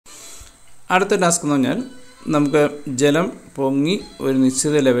അടുത്ത ടാസ്ക് എന്ന് പറഞ്ഞാൽ നമുക്ക് ജലം പൊങ്ങി ഒരു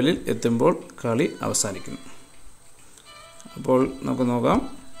നിശ്ചിത ലെവലിൽ എത്തുമ്പോൾ കളി അവസാനിക്കുന്നു. അപ്പോൾ നമുക്ക് നോക്കാം.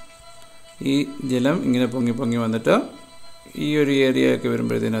 ഈ ജലം ഇങ്ങനെ പൊങ്ങി പൊങ്ങി വന്നിട്ട് ഈ ഒരു ഏരിയയൊക്കെ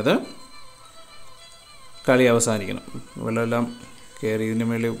വരുമ്പോഴത്തേനത് കളി അവസാനിക്കണം. വെള്ളമെല്ലാം കയറി ഇതിന്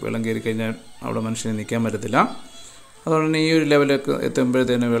മേളിൽ വെള്ളം കയറി കഴിഞ്ഞാൽ അവിടെ മനുഷ്യന് നിൽക്കാൻ പറ്റത്തില്ല. അതുകൊണ്ട് തന്നെ ഈ ഒരു ലെവലൊക്കെ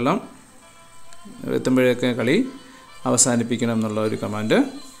എത്തുമ്പോഴത്തേന് വെള്ളം എത്തുമ്പോഴൊക്കെ കളി അവസാനിപ്പിക്കണം എന്നുള്ള ഒരു കമാൻഡ്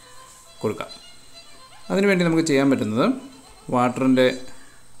കൊടുക്കാം. അതിനുവേണ്ടി നമുക്ക് ചെയ്യാൻ പറ്റുന്നത് വാട്ടറിൻ്റെ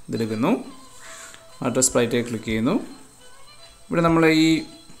ഇതെടുക്കുന്നു, വാട്ടർ സ്പ്രൈറ്റ് ക്ലിക്ക് ചെയ്യുന്നു. ഇവിടെ നമ്മൾ ഈ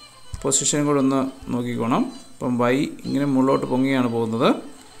പൊസിഷൻ കൂടെ ഒന്ന് നോക്കിക്കോണം. ഇപ്പം വൈ ഇങ്ങനെ മുകളിലോട്ട് പൊങ്ങിയാണ് പോകുന്നത്.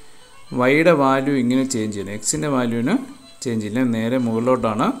 വൈയുടെ വാല്യൂ ഇങ്ങനെ ചേഞ്ച് ചെയ്യണം. എക്സിൻ്റെ വാല്യൂവിന് ചേഞ്ച് ചെയ്യില്ല, നേരെ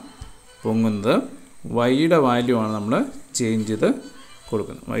മുകളിലോട്ടാണ് പൊങ്ങുന്നത്. വൈയുടെ വാല്യൂ ആണ് നമ്മൾ ചേഞ്ച് ചെയ്ത്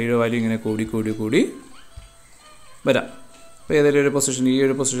കൊടുക്കുന്നത്. വൈയുടെ വാല്യൂ ഇങ്ങനെ കൂടി കൂടി കൂടി വരാം. അപ്പോൾ ഏതെങ്കിലും ഒരു പൊസിഷൻ ഈ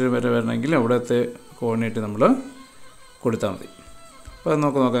ഒരു പൊസിഷൻ വരെ വരണമെങ്കിൽ അവിടുത്തെ കോർഡിനേറ്റ് നമ്മൾ കൊടുത്താൽ മതി. അപ്പോൾ അത്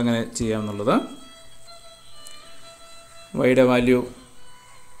നോക്കാം എങ്ങനെ ചെയ്യാമെന്നുള്ളത്. വൈയുടെ വാല്യൂ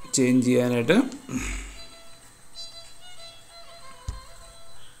ചേഞ്ച് ചെയ്യാനായിട്ട്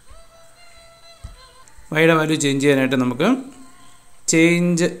നമുക്ക്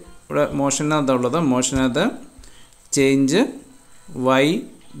ചേഞ്ച് ഇവിടെ മോഷനകത്തുള്ളത് മോഷനകത്ത് ചേഞ്ച് y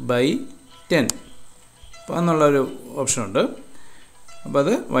by 10 അപ്പോൾ എന്നുള്ളൊരു ഓപ്ഷനുണ്ട്. അപ്പോൾ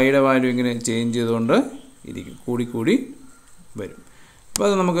അത് വൈയുടെ വാല്യൂ ഇങ്ങനെ ചേഞ്ച് ചെയ്തുകൊണ്ട് ഇരിക്കും, കൂടി കൂടി വരും. അപ്പോൾ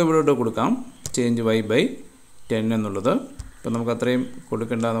അത് നമുക്ക് ഇവിടോട്ട് കൊടുക്കാം, ചേഞ്ച് y by 10 എന്നുള്ളത്. അപ്പോൾ നമുക്ക് അത്രയും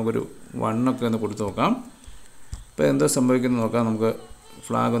കൊടുക്കേണ്ട, നമുക്കൊരു 1 ഒക്കെ ഒന്ന് കൊടുത്ത് നോക്കാം. അപ്പോൾ എന്തോ സംഭവിക്കുന്നത് നോക്കാം. നമുക്ക്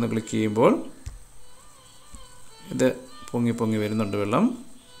ഫ്ലാഗ് ഒന്ന് ക്ലിക്ക് ചെയ്യുമ്പോൾ ഇത് പൊങ്ങി പൊങ്ങി വരുന്നുണ്ട് വെള്ളം.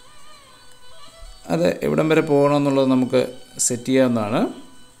 അത് എവിടം വരെ പോകണമെന്നുള്ളത് നമുക്ക് സെറ്റ് ചെയ്യാവുന്നതാണ്.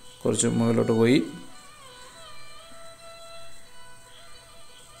 കുറച്ച് മുകളിലോട്ട് പോയി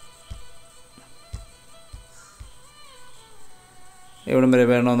എവിടം വരെ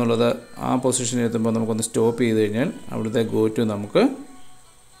വേണമെന്നുള്ളത് ആ പൊസിഷനിൽ എത്തുമ്പോൾ നമുക്കൊന്ന് സ്റ്റോപ്പ് ചെയ്ത് കഴിഞ്ഞാൽ അവിടുത്തെ ഗോ ടു നമുക്ക്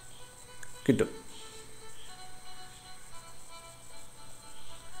കിട്ടും.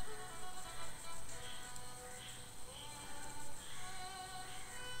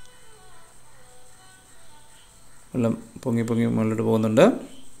 വെള്ളം പൊങ്ങി പൊങ്ങി മുകളിലോട്ട് പോകുന്നുണ്ട്.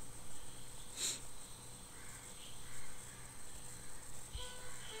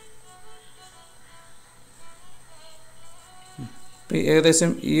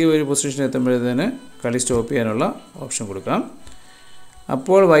 ഏകദേശം ഈ ഒരു പൊസിഷൻ എത്തുമ്പോഴത്തേന് കളി സ്റ്റോപ്പ് ചെയ്യാനുള്ള ഓപ്ഷൻ കൊടുക്കാം.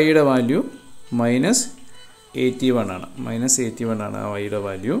 അപ്പോൾ വൈയുടെ വാല്യൂ -81 ആണ്. -81 ആണ് ആ വൈയുടെ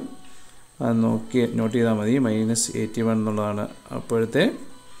വാല്യൂ. അത് നോട്ട് ചെയ്താൽ മതി. -81 എന്നുള്ളതാണ് അപ്പോഴത്തെ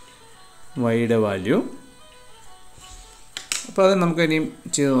വൈയുടെ വാല്യൂ. അപ്പോൾ അത് നമുക്ക് ഇനിയും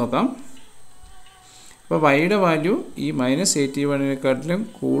ചെയ്ത് നോക്കാം. അപ്പോൾ വൈയുടെ വാല്യൂ ഈ -81-നെക്കാട്ടിലും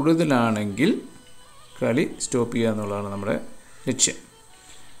കൂടുതലാണെങ്കിൽ കളി സ്റ്റോപ്പ് ചെയ്യുക എന്നുള്ളതാണ് നമ്മുടെ ലക്ഷ്യം.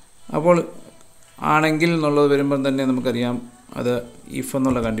 അപ്പോൾ ആണെങ്കിൽ എന്നുള്ളത് വരുമ്പോൾ തന്നെ നമുക്കറിയാം അത് ഇഫ്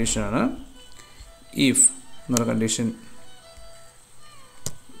എന്നുള്ള കണ്ടീഷനാണ്. ഇഫ് എന്നുള്ള കണ്ടീഷൻ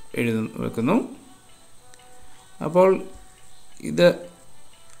വെക്കുന്നു. അപ്പോൾ ഇത്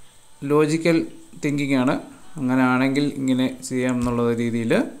ലോജിക്കൽ തിങ്കിങ് ആണ്. അങ്ങനെ ആണെങ്കിൽ ഇങ്ങനെ ചെയ്യാം എന്നുള്ള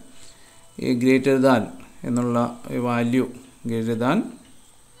രീതിയിൽ ഈ ഗ്രേറ്റർ ദാൻ എന്നുള്ള വാല്യൂ ഗ്രേറ്റർ ദാൻ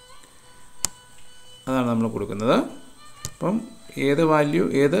അതാണ് നമ്മൾ കൊടുക്കുന്നത്. അപ്പം ഏത് വാല്യൂ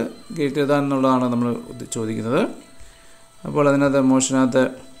ഏത് ഗ്രേറ്റർ ദാൻ എന്നുള്ളതാണ് നമ്മൾ ചോദിക്കുന്നത്. അപ്പോൾ അതിനകത്ത് മോഷനകത്ത്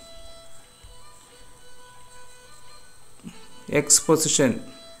എക്സ് പൊസിഷൻ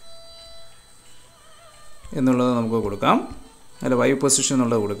എന്നുള്ളത് നമുക്ക് കൊടുക്കാം, അല്ല വൈ പൊസിഷൻ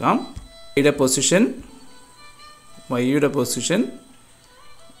എന്നുള്ളത് കൊടുക്കാം. വൈയുടെ പൊസിഷൻ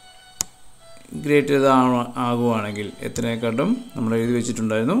ഗ്രേറ്റർ ദാൻ ആകുവാണെങ്കിൽ എത്രയെക്കാട്ടും നമ്മൾ എഴുതി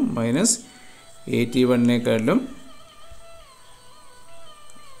വെച്ചിട്ടുണ്ടായിരുന്നു -81-നെക്കാട്ടിലും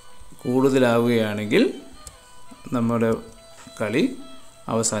കൂടുതലാവുകയാണെങ്കിൽ നമ്മുടെ കളി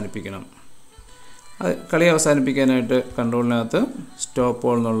അവസാനിപ്പിക്കണം. കളി അവസാനിപ്പിക്കാനായിട്ട് കൺട്രോളിനകത്ത് സ്റ്റോപ്പ്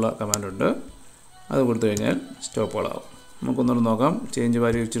ഓൾ എന്നുള്ള കമാൻഡുണ്ട്. അത് കൊടുത്തു കഴിഞ്ഞാൽ സ്റ്റോപ്പ് ഓൾ ആവും. നമുക്കൊന്നുകൂടെ നോക്കാം. ചേഞ്ച്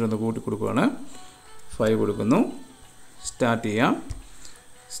വാല്യൂ ഇച്ചിരി ഒന്ന് കൂട്ടി കൊടുക്കുകയാണ്. 5 കൊടുക്കുന്നു. സ്റ്റാർട്ട് ചെയ്യാം.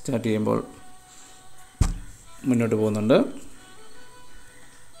 സ്റ്റാർട്ട് ചെയ്യുമ്പോൾ മുന്നോട്ട് പോകുന്നുണ്ട്.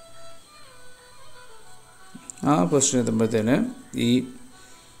 ആ പൊസിഷൻ എത്തുമ്പോഴത്തേന് ഈ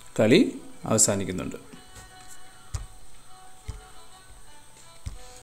കളി അവസാനിക്കുന്നുണ്ട്.